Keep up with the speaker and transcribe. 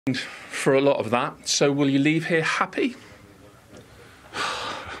for a lot of that. So will you leave here happy?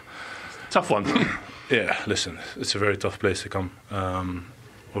 Tough one. Yeah, listen, it's a very tough place to come.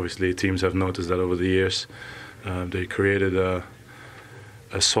 Obviously, teams have noticed that over the years. They created a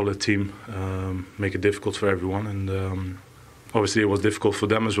solid team, make it difficult for everyone, and obviously it was difficult for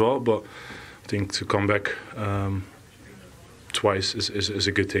them as well. But I think to come back twice is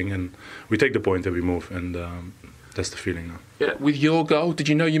a good thing, and we take the point every move, and that's the feeling now. Yeah, with your goal, did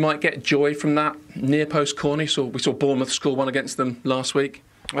you know you might get joy from that near post corner? So we saw Bournemouth score one against them last week.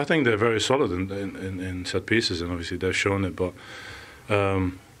 I think they're very solid in set pieces, and obviously they've shown it. But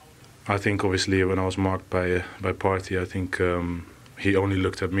I think obviously when I was marked by Partey, I think he only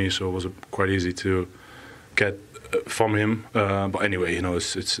looked at me, so it was quite easy to get from him. But anyway, you know,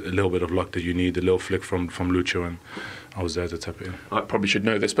 it's a little bit of luck that you need, a little flick from Lucho, and I was there to tap it in. I probably should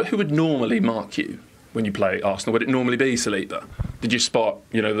know this, but who would normally mark you when you play Arsenal? Would it normally be Saliba? Did you spot,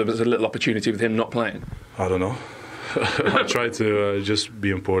 you know, there was a little opportunity with him not playing? I don't know. I try to just be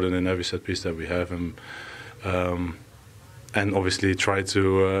important in every set piece that we have, and obviously try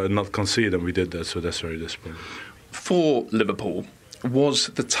to not concede, and we did that, so that's very disappointing. For Liverpool, was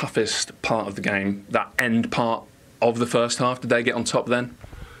the toughest part of the game that end part of the first half? Did they get on top then?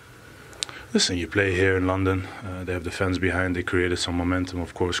 Listen, you play here in London, they have the fans behind, they created some momentum,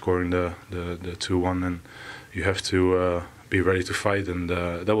 of course, scoring the 2-1, and you have to be ready to fight, and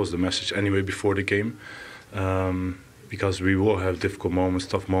that was the message anyway before the game. Because we will have difficult moments,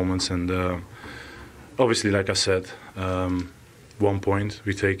 tough moments, and obviously, like I said, 1 point,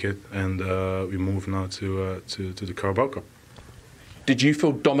 we take it, and we move now to the Carabao Cup. Did you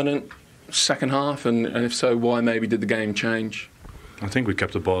feel dominant second half, and if so, why maybe did the game change? I think we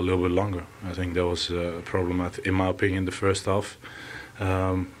kept the ball a little bit longer. I think that was a problem, in my opinion, the first half.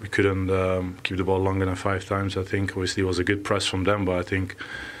 We couldn't keep the ball longer than 5 times. I think obviously it was a good press from them, but I think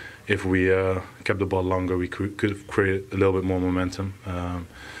if we kept the ball longer, we could have created a little bit more momentum.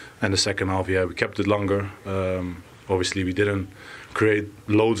 And the second half, yeah, we kept it longer. Obviously, we didn't create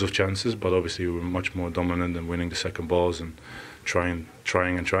loads of chances, but obviously we were much more dominant in winning the second balls and trying,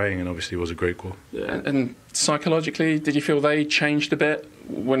 and obviously it was a great goal. Yeah, and psychologically, did you feel they changed a bit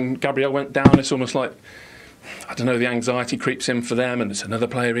when Gabriel went down? It's almost like, I don't know, the anxiety creeps in for them, and it's another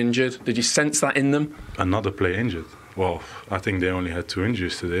player injured. Did you sense that in them? Another player injured? Well, I think they only had 2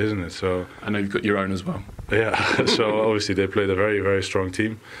 injuries today, isn't it? So I know you've got your own as well. Yeah, so obviously they played a very, very strong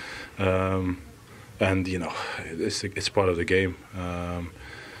team. And, you know, it's part of the game.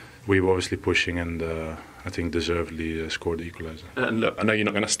 We were obviously pushing, and I think deservedly scored the equaliser. And look, I know you're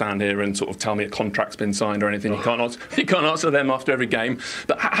not going to stand here and sort of tell me a contract's been signed or anything. You can't answer them after every game.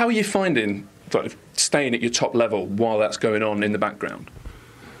 But how are you finding sort of staying at your top level while that's going on in the background?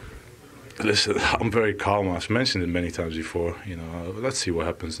 Listen, I'm very calm. I've mentioned it many times before. You know, let's see what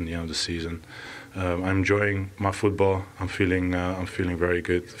happens in the end of the season. I'm enjoying my football. I'm feeling very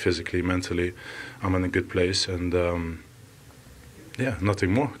good physically, mentally. I'm in a good place, and yeah,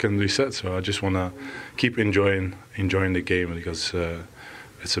 nothing more can be said. So I just want to keep enjoying the game, because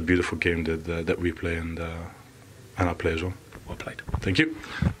it's a beautiful game that we play, and I play as well. Well played. Thank you.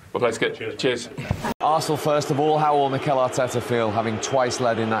 Well played, Skip. Cheers. Arsenal, first of all, how will Mikel Arteta feel having twice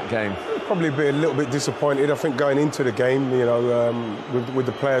led in that game? Probably be a little bit disappointed. I think going into the game, you know, with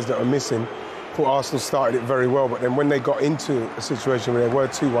the players that are missing, I thought Arsenal started it very well, but then when they got into a situation where they were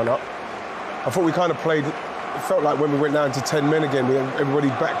 2-1 up, I thought we kind of played. It felt like when we went down to 10 men again, everybody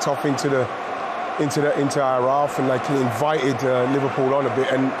backed off into our half, and like invited Liverpool on a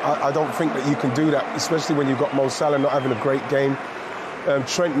bit. And I don't think that you can do that, especially when you've got Mo Salah not having a great game,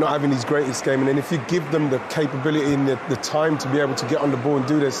 Trent not having his greatest game. And then if you give them the capability and the time to be able to get on the ball and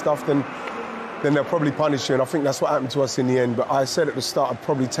do their stuff, then they'll probably punish you. And I think that's what happened to us in the end. But I said at the start, I'd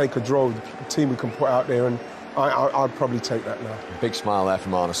probably take a draw with the team we can put out there, and I'd probably take that now. Big smile there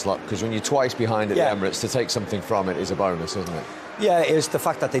from Arne Slot, because when you're twice behind at the Emirates, to take something from it is a bonus, isn't it? Yeah, it is. The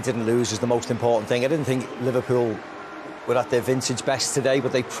fact that they didn't lose is the most important thing. I didn't think Liverpool were at their vintage best today,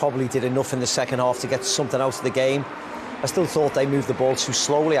 but they probably did enough in the second half to get something out of the game. I still thought they moved the ball too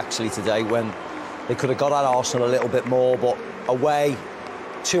slowly, actually, today, when they could have got at Arsenal a little bit more. But away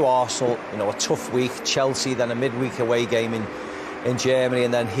to Arsenal, you know, a tough week, Chelsea, then a midweek away game in Germany,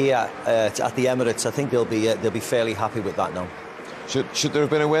 and then here at the Emirates, I think they'll be fairly happy with that now. Should there have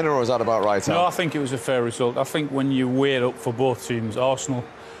been a winner, or is that about right? No, I think it was a fair result. I think when you weigh it up for both teams, Arsenal,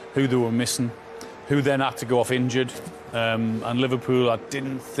 who they were missing, who then had to go off injured, and Liverpool, I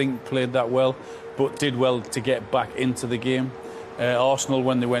didn't think played that well, but did well to get back into the game. Arsenal,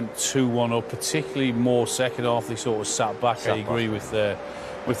 when they went 2-1 up, particularly more second half, they sort of sat back. I agree with the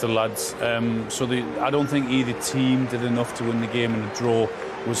lads. I don't think either team did enough to win the game, and a draw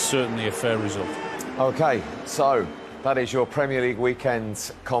was certainly a fair result. OK, so that is your Premier League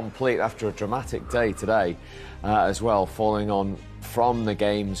weekend complete after a dramatic day today as well, following on from the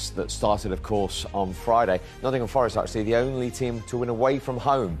games that started, of course, on Friday. Nottingham Forest, actually, the only team to win away from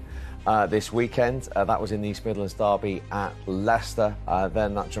home this weekend. That was in the East Midlands derby at Leicester.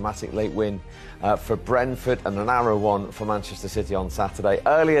 Then that dramatic late win for Brentford and a narrow one for Manchester City on Saturday.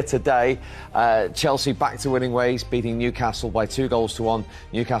 Earlier today, Chelsea back to winning ways, beating Newcastle by 2-1.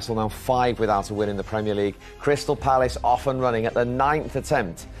 Newcastle now 5 without a win in the Premier League. Crystal Palace off and running at the 9th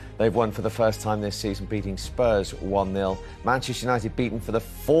attempt. They've won for the first time this season, beating Spurs 1-0. Manchester United beaten for the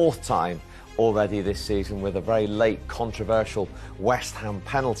 4th time already this season with a very late controversial West Ham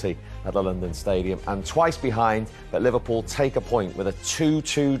penalty at the London Stadium, and twice behind, but Liverpool take a point with a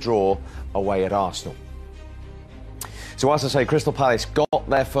 2-2 draw away at Arsenal. So as I say, Crystal Palace got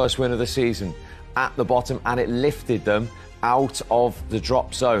their first win of the season at the bottom, and it lifted them out of the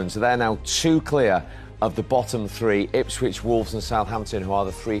drop zone. So they're now 2 clear of the bottom 3, Ipswich, Wolves and Southampton, who are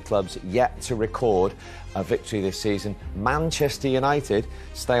the 3 clubs yet to record a victory this season. Manchester United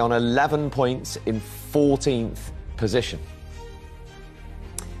stay on 11 points in 14th position.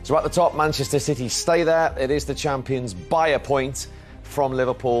 So at the top, Manchester City stay there. It is the champions by a point from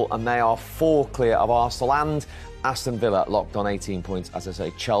Liverpool, and they are 4 clear of Arsenal and Aston Villa, locked on 18 points. As I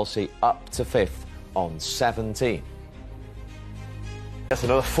say, Chelsea up to 5th on 17. Yes,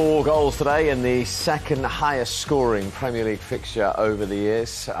 another 4 goals today in the second highest scoring Premier League fixture over the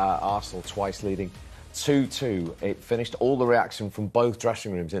years. Arsenal twice leading 2-2. It finished. All the reaction from both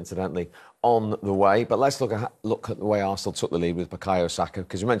dressing rooms, incidentally, on the way. But let's look at the way Arsenal took the lead with Bukayo Saka,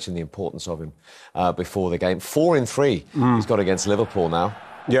 because you mentioned the importance of him before the game. 4 in 3 he's got against Liverpool now.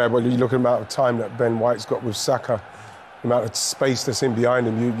 Yeah, well, you look at the amount of time that Ben White's got with Saka, the amount of space that's in behind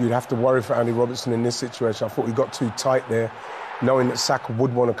him, you'd have to worry for Andy Robertson in this situation. I thought he got too tight there, knowing that Saka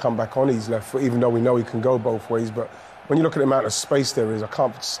would want to come back on his left foot, even though we know he can go both ways. But when you look at the amount of space there is,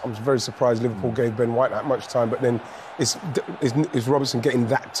 I'm very surprised Liverpool gave Ben White that much time. But then is Robertson getting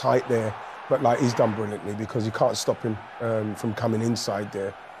that tight there? But like, he's done brilliantly, because you can't stop him from coming inside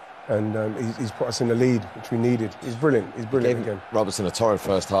there. And he's put us in the lead, which we needed. He's brilliant. He's brilliant again. Robertson a torrid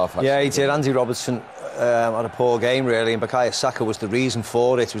first half, actually. Yeah, he did. Andy Robertson had a poor game, really, and Bukayo Saka was the reason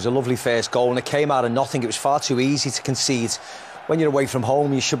for it. It was a lovely first goal, and it came out of nothing. It was far too easy to concede. When you're away from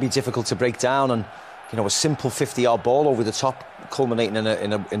home, you should be difficult to break down, and you know, a simple 50-yard ball over the top, culminating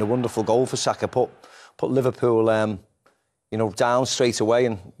in a wonderful goal for Saka, put Liverpool down straight away.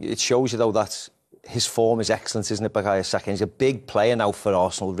 And it shows you, though, that his form is excellent, isn't it, Bukayo Saka? He's a big player now for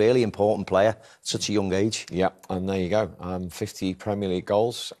Arsenal, really important player at such a young age. Yeah, and there you go, 50 Premier League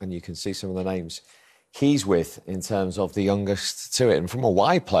goals, and you can see some of the names he's with in terms of the youngest to it. And from a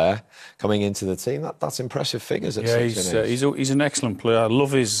wide player coming into the team, that's impressive figures at such an age. He's an excellent player. I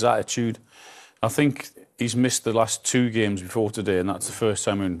love his attitude. I think he's missed the last 2 games before today, and that's the first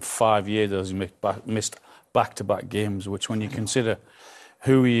time in 5 years that he's missed back-to-back games, which, when you consider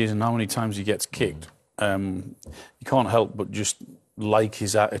who he is and how many times he gets kicked, you can't help but just like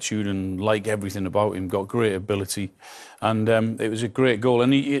his attitude and like everything about him. Got great ability, and it was a great goal.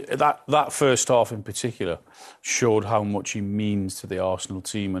 And that first half in particular showed how much he means to the Arsenal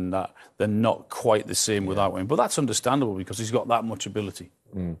team, and that they're not quite the same without him. But that's understandable, because he's got that much ability.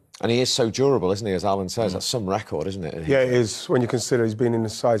 And he is so durable, isn't he, as Alan says? That's some record, isn't it? Yeah, it is, when you consider he's been in the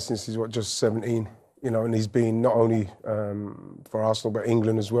side since he's, just 17, and he's been not only for Arsenal, but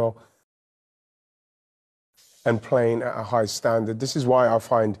England as well, and playing at a high standard. This is why I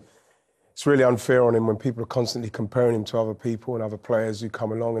find it's really unfair on him when people are constantly comparing him to other people and other players who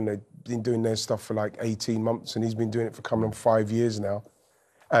come along, and they've been doing their stuff for like 18 months, and he's been doing it for coming on 5 years now.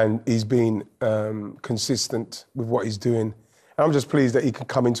 And he's been consistent with what he's doing. And I'm just pleased that he can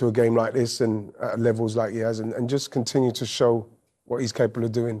come into a game like this and at levels like he has, and just continue to show what he's capable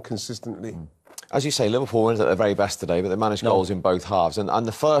of doing consistently. As you say, Liverpool weren't at their very best today, but they managed goals in both halves. And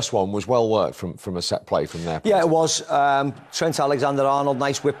the first one was well worked from a set play from there. Yeah, it was. Trent Alexander-Arnold,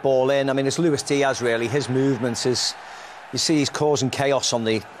 nice whip ball in. I mean, it's Luis Diaz, really. His movements is... You see he's causing chaos on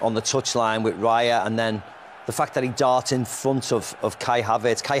the touchline with Raya, and then the fact that he darts in front of Kai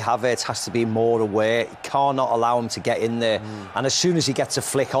Havertz. Kai Havertz has to be more aware. He cannot allow him to get in there. And as soon as he gets a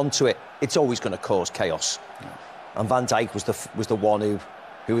flick onto it, it's always going to cause chaos. And Van Dijk was the one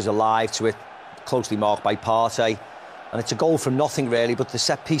who was alive to it, closely marked by Partey. And it's a goal from nothing, really, but the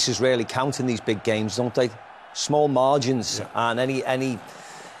set pieces really count in these big games, don't they? Small margins, and any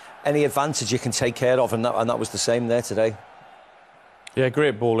advantage you can take care of, and that was the same there today. Yeah,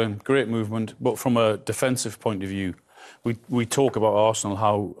 great ball in, great movement, but from a defensive point of view, we talk about Arsenal,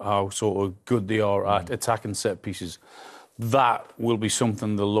 how sort of good they are at attacking set pieces, that will be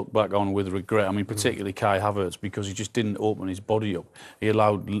something they'll look back on with regret. I mean, particularly Kai Havertz, because he just didn't open his body up. He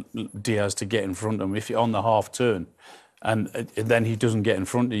allowed Diaz to get in front of him. If you're on the half turn and then he doesn't get in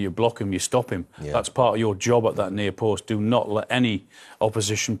front of you, block him, you stop him. Yeah. That's part of your job at that near post. Do not let any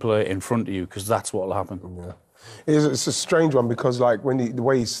opposition player in front of you, because that's what will happen. Yeah. It's a strange one, because like the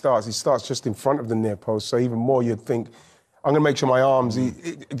way he starts just in front of the near post. So even more, you'd think, I'm going to make sure my arms,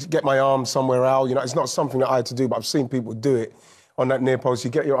 get my arm somewhere out. You know, it's not something that I had to do, but I've seen people do it on that near post.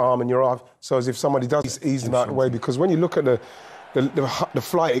 You get your arm and you're off. So as if somebody does, ease them out of the way. Because when you look at the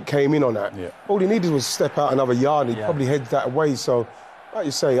flight it came in on that, all he needed was step out another yard and he probably heads that away. So, like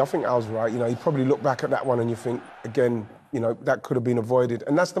you say, I think Al's right. You know, you probably look back at that one and you think, again, you know, that could have been avoided.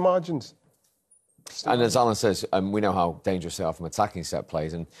 And that's the margins. And as Alan says, we know how dangerous they are from attacking set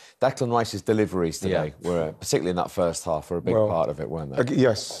plays, and Declan Rice's deliveries today were, particularly in that first half, were a big part of it, weren't they?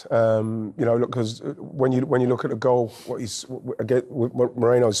 Yes. You know, look, because when you look at the goal, what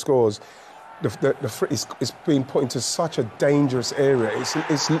Moreno scores, it's being put into such a dangerous area.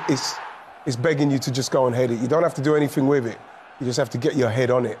 It's begging you to just go and head it. You don't have to do anything with it. You just have to get your head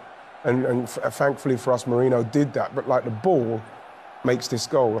on it. And thankfully for us, Moreno did that. But like the ball makes this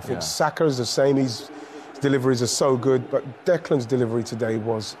goal. I think Saka's the same. His deliveries are so good, but Declan's delivery today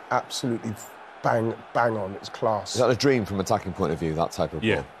was absolutely bang on. It's class. Is that a dream from an attacking point of view, that type of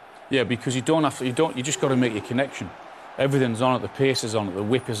ball? Yeah, because you just got to make your connection. Everything's on it, the pace is on it, the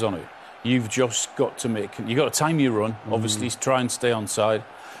whip is on it. You've just got to you've got to time your run, obviously, try and stay on side,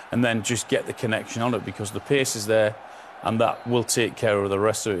 and then just get the connection on it, because the pace is there, and that will take care of the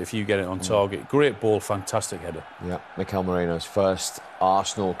rest of it if you get it on target. Great ball, fantastic header. Yeah, Mikel Moreno's first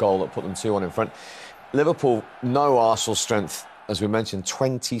Arsenal goal that put them 2-1 in front. Liverpool, no Arsenal strength, as we mentioned,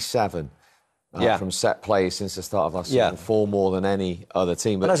 27 from set plays since the start of last season, 4 more than any other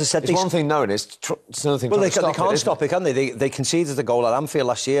team. But as I said, it's one thing knowing it's another thing. Well, they can't stop it, can they? They conceded the goal at Anfield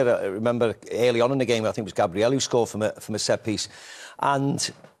last year. I remember early on in the game, I think it was Gabriel who scored from a set piece,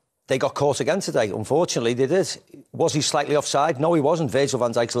 and they got caught again today. Unfortunately, they did. Was he slightly offside? No, he wasn't. Virgil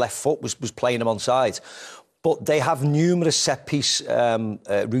van Dijk's left foot was playing him onside. But they have numerous set-piece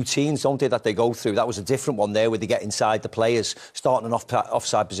routines, don't they, that they go through. That was a different one there, where they get inside the players, starting an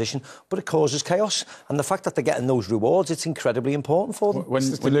offside position. But it causes chaos. And the fact that they're getting those rewards, it's incredibly important for them. It's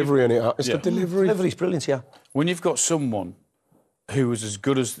the delivery on it. It's the delivery. Delivery's brilliant, When you've got someone who was as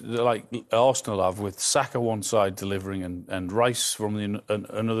good as, like Arsenal have, with Saka one side delivering and Rice from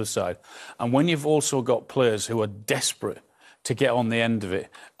another side, and when you've also got players who are desperate to get on the end of it,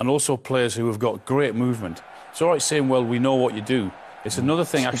 and also players who have got great movement, it's all right saying, well, we know what you do. It's another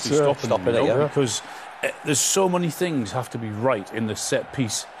thing actually stopping it, because there's so many things have to be right in the set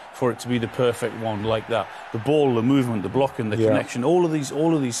piece for it to be the perfect one, like that. The ball, the movement, the blocking, the connection, all of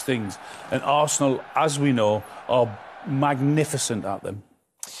these things. And Arsenal, as we know, are magnificent at them.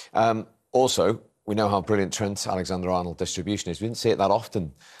 Also, we know how brilliant Trent Alexander-Arnold distribution is. We didn't see it that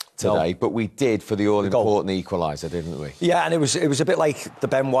often today, but we did for the all-important equaliser, didn't we? Yeah, and it was a bit like the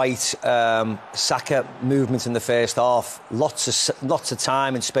Ben White Saka movement in the first half. Lots of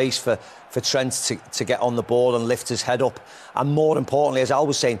time and space for Trent to get on the ball and lift his head up. And more importantly, as Al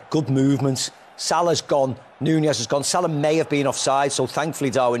was saying, good movements. Salah's gone, Nunez has gone. Salah may have been offside, so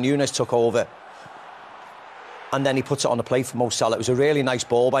thankfully Darwin Nunez took over. And then he puts it on the plate for Mo Salah. It was a really nice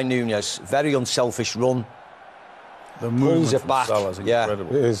ball by Nunez. Very unselfish run. The pulls it back. Salah's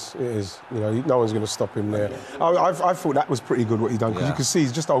incredible. It is. You know, no one's going to stop him there. I thought that was pretty good what he done, because you can see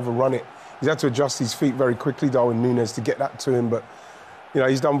he's just overrun it. He's had to adjust his feet very quickly, Darwin Nunez, to get that to him. But you know,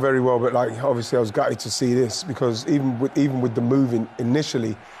 he's done very well. But like, obviously, I was gutted to see this, because even with the moving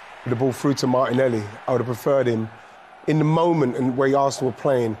initially, the ball through to Martinelli, I would have preferred him in the moment and where Arsenal were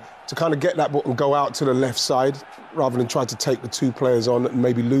playing to kind of get that ball and go out to the left side, rather than try to take the two players on and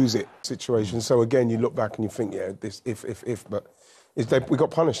maybe lose it situation. So again, you look back and you think, this if, but we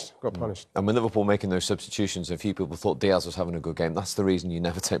got punished. And with Liverpool making those substitutions, a few people thought Diaz was having a good game. That's the reason you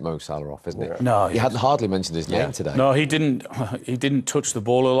never take Mo Salah off, isn't it? No, you hadn't hardly mentioned his name today. No, he didn't. He didn't touch the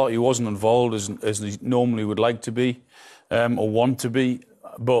ball a lot. He wasn't involved as he normally would like to be, or want to be.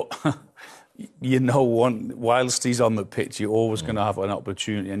 But you know, whilst he's on the pitch, you're always going to have an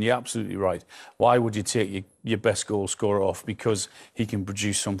opportunity. And you're absolutely right. Why would you take your best goal scorer off? Because he can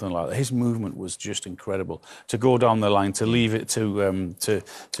produce something like that. His movement was just incredible. To go down the line, to leave it to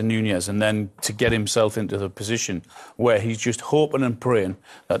Nunez, and then to get himself into the position where he's just hoping and praying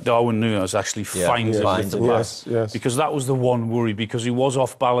that Darwin Nunez actually finds it with the pass. Yes. Because that was the one worry, because he was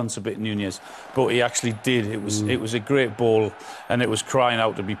off balance a bit, Nunez, but he actually did. It was a great ball, and it was crying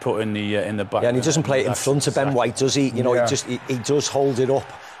out to be put in the back. Yeah, and he doesn't play it in front of Ben White, does he? You know, he does hold it up.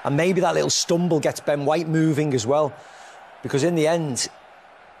 And maybe that little stumble gets Ben White moving as well. because in the end,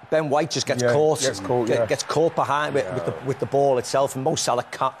 Ben White just gets caught. Gets caught behind with the ball itself, and Mo Salah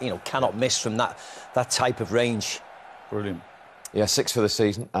cannot miss from that type of range. Brilliant. Yeah, 6 for the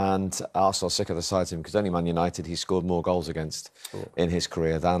season, and Arsenal sick of the sight of him because only Man United he's scored more goals against in his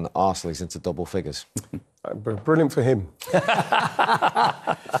career than Arsenal. He's into double figures. Brilliant for him. You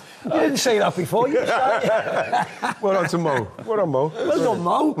didn't say that before. You Well done to Mo. Well done, Mo. Well done,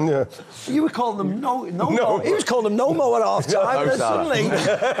 Mo. Yeah. You were calling them no Mo. He was calling them no Mo at half time. No Suddenly,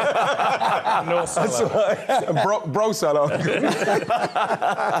 No Salah. Bro Salah.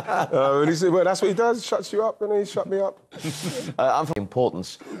 And he said, well, that's what he does. Shuts you up, and he shut me up. I'm for the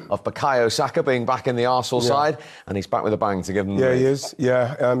importance of Bukayo Saka being back in the Arsenal side, and he's back with a bang to give them. Yeah, he is.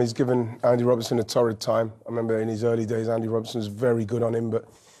 Yeah, he's given Andy Robertson a torrid time. I remember in his early days, Andy Robertson was very good on him, but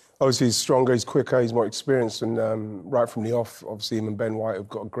obviously he's stronger, he's quicker, he's more experienced, and right from the off, obviously him and Ben White have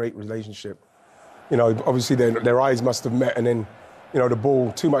got a great relationship. You know, obviously their eyes must have met, and then, you know, the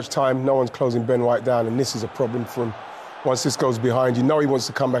ball, too much time, no one's closing Ben White down, and this is a problem for him. Once this goes behind, you know he wants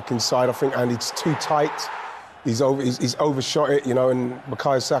to come back inside. I think Andy's too tight. He's overshot it, you know, and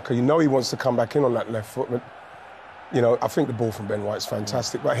Bukayo Saka, you know he wants to come back in on that left foot, but, you know, I think the ball from Ben White's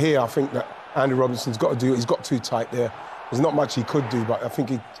fantastic. But here, I think that Andy Robertson's got to do it. He's got too tight there. There's not much he could do, but I think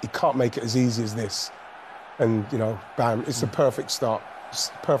he can't make it as easy as this. And, you know, bam, it's a perfect start.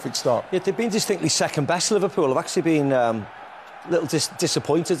 Perfect start. Yeah, they've been distinctly second best, Liverpool. I've actually been a little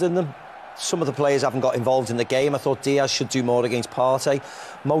disappointed in them. Some of the players haven't got involved in the game. I thought Diaz should do more against Partey.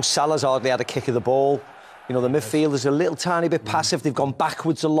 Mo Salah's hardly had a kick of the ball. You know, the midfielders are a little tiny bit passive. They've gone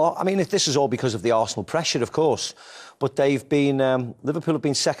backwards a lot. I mean, this is all because of the Arsenal pressure, of course. But they've been... Liverpool have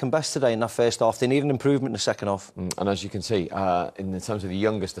been second best today in that first half. They need an improvement in the second half. And as you can see, in terms of the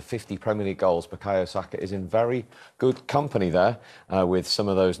youngest of 50 Premier League goals, Bukayo Saka is in very good company there, with some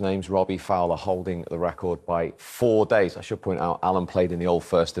of those names. Robbie Fowler holding the record by 4 days. I should point out, Alan played in the old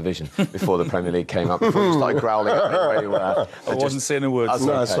First Division before the Premier League came up, before you started growling at me where you were. I wasn't saying a word.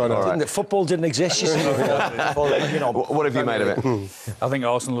 That's right. Football didn't exist, you see. You know, what have you made of it? I think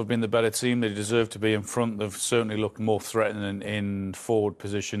Arsenal have been the better team. They deserve to be in front. They've certainly looked more threatening in forward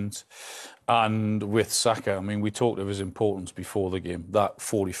positions. And with Saka, I mean, we talked of his importance before the game. That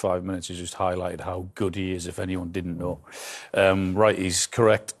 45 minutes has just highlighted how good he is, if anyone didn't know. Right, he's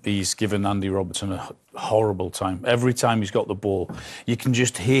correct. He's given Andy Robertson a horrible time. Every time he's got the ball, you can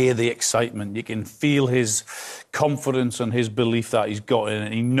just hear the excitement. You can feel his confidence and his belief that he's got in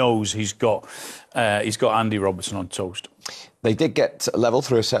it. He knows he's got Andy Robertson on toast. They did get level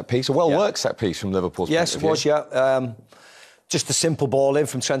through a set piece, a well-worked set piece from Liverpool's point of view. Yes, it was, just a simple ball in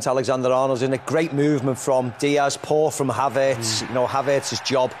from Trent Alexander-Arnold, in a great movement from Diaz, poor from Havertz. You know, Havertz's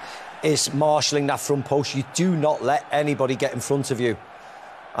job is marshalling that front post. You do not let anybody get in front of you.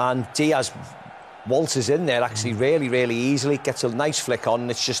 And Diaz waltzes in there actually really, really easily, gets a nice flick on,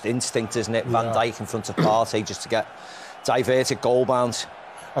 and it's just instinct, isn't it? Van Dijk in front of Partey just to get diverted goal bounds.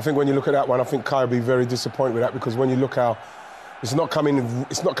 I think when you look at that one, I think Kai will be very disappointed with that, because when you look how it's not coming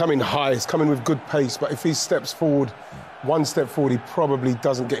high, it's coming with good pace, but if he steps forward, one step forward, he probably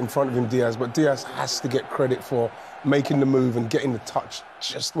doesn't get in front of him, Diaz. But Diaz has to get credit for making the move and getting the touch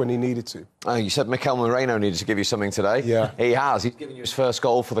just when he needed to. You said Mikel Moreno needed to give you something today. Yeah. He has. He's given you his first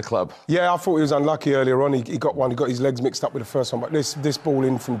goal for the club. Yeah, I thought he was unlucky earlier on. He got one. He got his legs mixed up with the first one. But this ball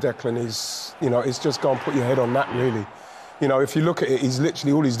in from Declan is, you know, it's just go and put your head on that, really. You know, if you look at it, he's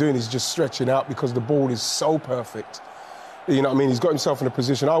literally, all he's doing is just stretching out because the ball is so perfect. You know what I mean? He's got himself in a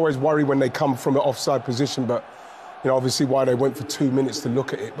position. I always worry when they come from an offside position, but, you know, obviously why they went for 2 minutes to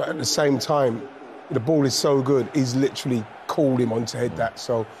look at it. But at the same time, the ball is so good, he's literally called him on to head that.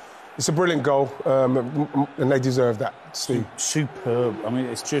 So it's a brilliant goal, and they deserve that, Steve. Superb. I mean,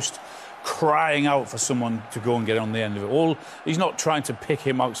 it's just crying out for someone to go and get on the end of it. He's not trying to pick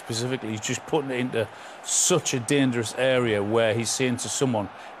him out specifically, he's just putting it into such a dangerous area where he's saying to someone,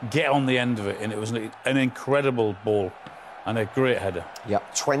 get on the end of it. And it was an incredible ball and a great header. Yeah,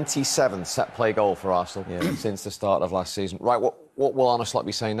 27th set play goal for Arsenal since the start of last season. Right, what will Arne Slot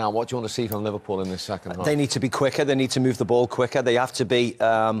be saying now? What do you want to see from Liverpool in this second half? They need to be quicker, they need to move the ball quicker, they have to be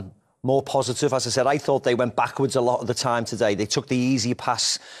more positive. As I said, I thought they went backwards a lot of the time today. They took the easy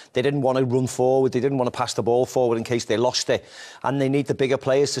pass. They didn't want to run forward. They didn't want to pass the ball forward in case they lost it. And they need the bigger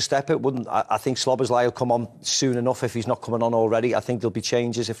players to step it. I think Szoboszlai will come on soon enough if he's not coming on already. I think there'll be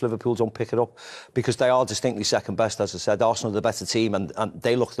changes if Liverpool don't pick it up, because they are distinctly second best, as I said. Arsenal are the better team, and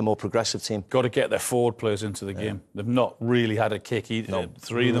they look the more progressive team. Got to get their forward players into the game. They've not really had a kick either. No.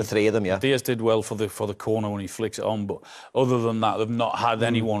 Three of them, yeah. Diaz did well for the corner when he flicks it on, but other than that, they've not had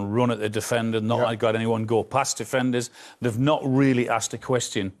anyone run at the defender, not got anyone go past defenders. They've not really asked a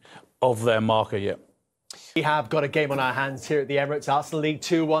question of their marker yet. We have got a game on our hands here at the Emirates. Arsenal lead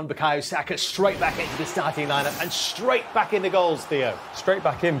 2-1. Bukayo Saka straight back into the starting lineup and straight back in the goals, Theo. Straight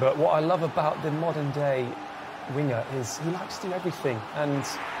back in, but what I love about the modern day winger is he likes to do everything. And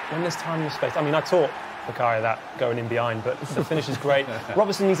when there's time and space, I mean, I taught Bukayo that going in behind, but the finish is great.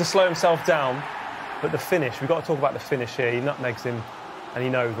 Robertson needs to slow himself down, but the finish, we've got to talk about the finish here. He nutmegs him, and he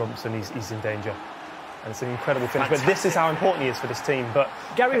knows Robertson, he's in danger. And it's an incredible finish. Fantastic. But this is how important he is for this team. But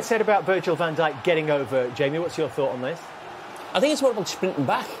Gary had said about Virgil van Dijk getting over. Jamie, what's your thought on this? I think it's more about sprinting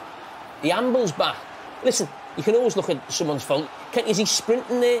back. He ambles back. Listen, you can always look at someone's fault. Is he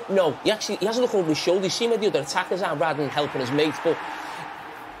sprinting there? No. He hasn't looked over his shoulder. He's seen where the other attackers are rather than helping his mates. But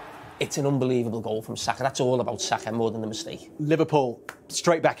it's an unbelievable goal from Saka. That's all about Saka more than the mistake. Liverpool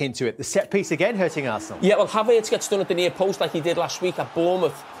straight back into it. The set piece again hurting Arsenal. Yeah, well, Havertz gets done at the near post like he did last week at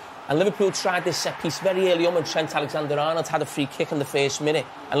Bournemouth. And Liverpool tried this set piece very early on when Trent Alexander-Arnold had a free kick in the first minute.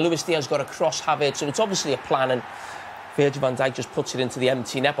 And Luis Diaz got a cross Havertz. So it's obviously a plan. And Virgil van Dijk just puts it into the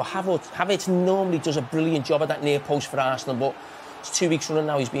empty net. But Havertz normally does a brilliant job at that near post for Arsenal. But it's 2 weeks running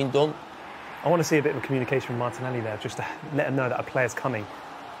now, he's been done. I want to see a bit of a communication from Martinelli there, just to let him know that a player's coming.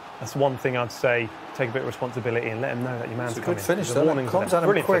 That's one thing I'd say. Take a bit of responsibility and let him know that your man's coming. It's a good finish, though. It comes on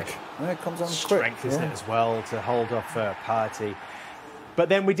him quick. Yeah, it comes on quick. Strength, isn't it, as well, to hold off Partey. But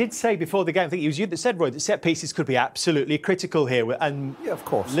then we did say before the game, I think it was you that said, Roy, that set pieces could be absolutely critical here. And yeah, of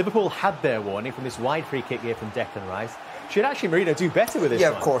course. Liverpool had their warning from this wide free kick here from Declan Rice. Should actually Mourinho do better with this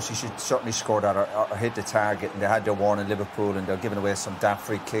Yeah, one? of course, he should certainly score that or hit the target. And they had their warning, Liverpool, and they're giving away some daft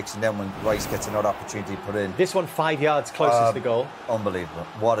free kicks. And then when Rice gets another opportunity to put in. This one 5 yards closest to the goal. Unbelievable.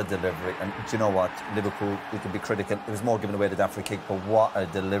 What a delivery. And do you know what? Liverpool, you can be critical. It was more giving away the daft free kick, but what a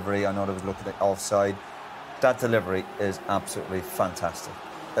delivery. I know they was looking at offside. That delivery is absolutely fantastic.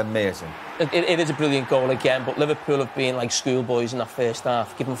 Amazing. It is a brilliant goal again, but Liverpool have been like schoolboys in that first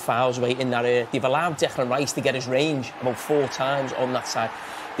half, giving fouls away in that area. They've allowed Declan Rice to get his range about 4 times on that side.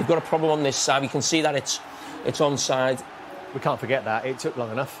 They've got a problem on this side. We can see that it's onside. We can't forget that. It took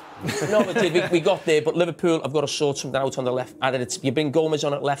long enough. No, it did. We got there, but Liverpool have got to sort something out on the left. Either you bring Gomez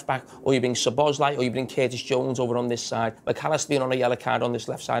on at left back, or you bring Szoboszlai, or you bring Curtis Jones over on this side. McAllister being on a yellow card on this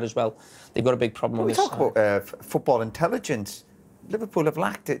left side as well. They've got a big problem on this side. We talk about football intelligence. Liverpool have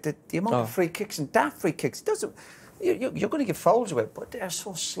lacked it. The amount of free kicks and daft free kicks. You're going to give fouls away, but they're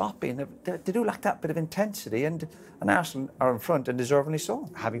so sloppy and they do lack that bit of intensity. And Arsenal are in front and deservingly so.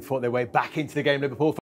 Having fought their way back into the game, Liverpool.